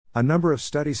A number of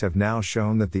studies have now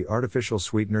shown that the artificial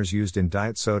sweeteners used in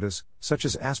diet sodas, such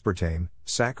as aspartame,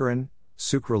 saccharin,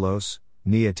 sucralose,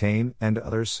 neotame, and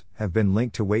others, have been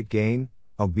linked to weight gain,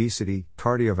 obesity,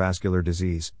 cardiovascular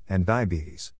disease, and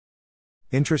diabetes.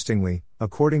 Interestingly,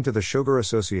 according to the Sugar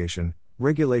Association,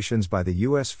 regulations by the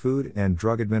U.S. Food and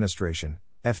Drug Administration,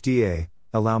 FDA,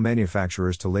 allow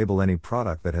manufacturers to label any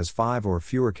product that has 5 or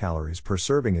fewer calories per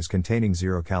serving as containing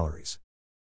 0 calories.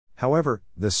 However,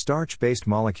 the starch-based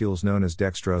molecules known as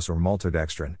dextrose or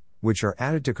maltodextrin, which are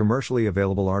added to commercially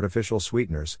available artificial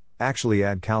sweeteners, actually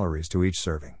add calories to each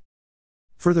serving.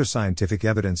 Further scientific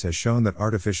evidence has shown that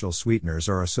artificial sweeteners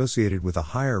are associated with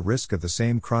a higher risk of the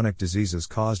same chronic diseases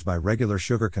caused by regular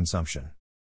sugar consumption.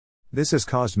 This has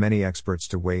caused many experts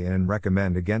to weigh in and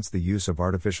recommend against the use of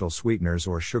artificial sweeteners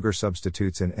or sugar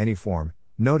substitutes in any form,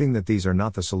 noting that these are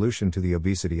not the solution to the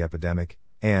obesity epidemic,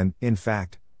 and, in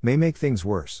fact, may make things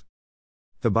worse.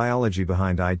 The biology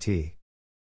behind IT.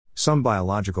 Some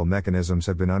biological mechanisms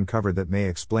have been uncovered that may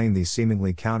explain these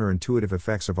seemingly counterintuitive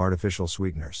effects of artificial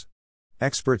sweeteners.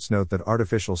 Experts note that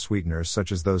artificial sweeteners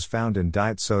such as those found in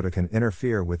diet soda can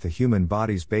interfere with the human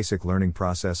body's basic learning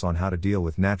process on how to deal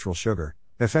with natural sugar,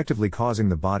 effectively causing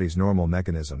the body's normal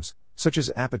mechanisms, such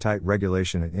as appetite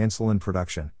regulation and insulin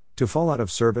production, to fall out of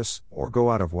service, or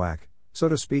go out of whack, so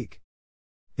to speak.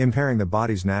 Impairing the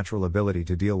body's natural ability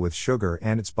to deal with sugar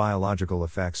and its biological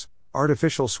effects,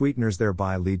 artificial sweeteners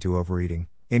thereby lead to overeating,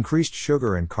 increased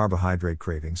sugar and carbohydrate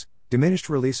cravings, diminished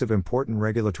release of important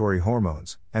regulatory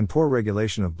hormones, and poor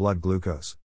regulation of blood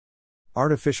glucose.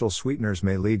 Artificial sweeteners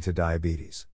may lead to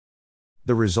diabetes.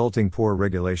 The resulting poor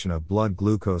regulation of blood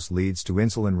glucose leads to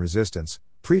insulin resistance,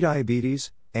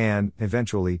 prediabetes, and,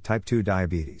 eventually, type 2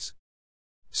 diabetes.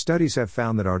 Studies have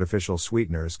found that artificial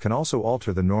sweeteners can also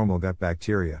alter the normal gut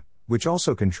bacteria, which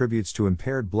also contributes to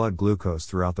impaired blood glucose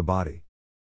throughout the body.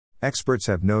 Experts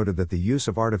have noted that the use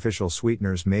of artificial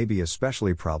sweeteners may be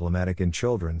especially problematic in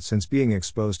children since being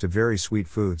exposed to very sweet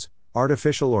foods,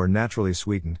 artificial or naturally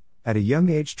sweetened, at a young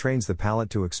age trains the palate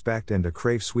to expect and to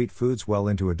crave sweet foods well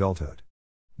into adulthood.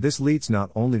 This leads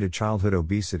not only to childhood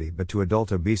obesity but to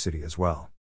adult obesity as well.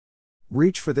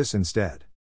 Reach for this instead.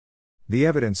 The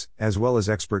evidence, as well as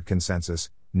expert consensus,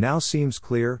 now seems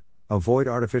clear: avoid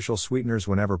artificial sweeteners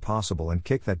whenever possible and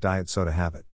kick that diet soda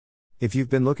habit. If you've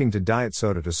been looking to diet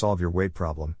soda to solve your weight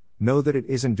problem, know that it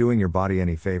isn't doing your body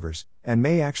any favors, and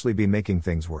may actually be making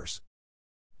things worse.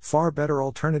 Far better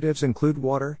alternatives include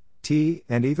water, tea,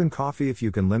 and even coffee if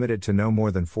you can limit it to no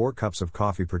more than 4 cups of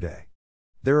coffee per day.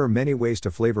 There are many ways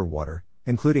to flavor water,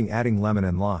 including adding lemon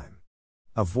and lime.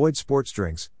 Avoid sports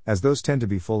drinks, as those tend to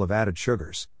be full of added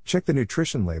sugars. Check the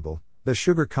nutrition label. The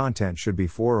sugar content should be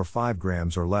 4 or 5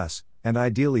 grams or less, and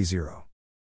ideally 0.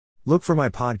 Look for my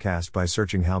podcast by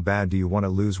searching How Bad Do You Want to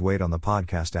Lose Weight on the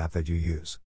podcast app that you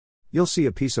use. You'll see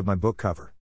a piece of my book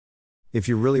cover. If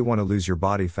you really want to lose your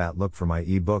body fat, look for my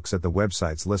ebooks at the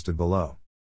websites listed below.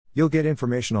 You'll get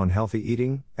information on healthy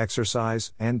eating,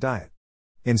 exercise, and diet.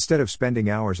 Instead of spending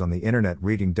hours on the internet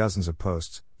reading dozens of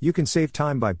posts, you can save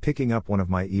time by picking up one of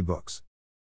my ebooks.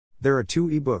 There are 2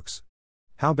 ebooks.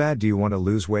 How Bad Do You Want to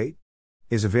Lose Weight?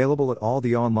 Is available at all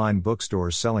the online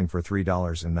bookstores selling for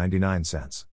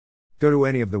 $3.99. Go to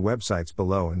any of the websites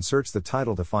below and search the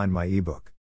title to find my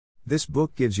ebook. This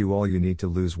book gives you all you need to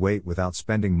lose weight without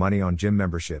spending money on gym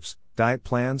memberships, diet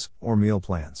plans, or meal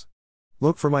plans.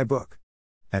 Look for my book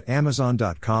at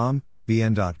Amazon.com,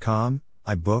 BN.com,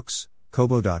 iBooks,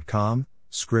 Kobo.com,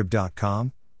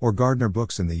 Scrib.com, or Gardner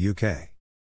Books in the UK.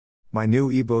 My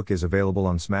new ebook is available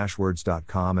on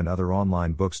Smashwords.com and other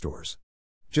online bookstores.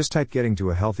 Just type "Getting to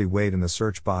a Healthy Weight" in the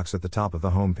search box at the top of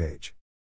the homepage.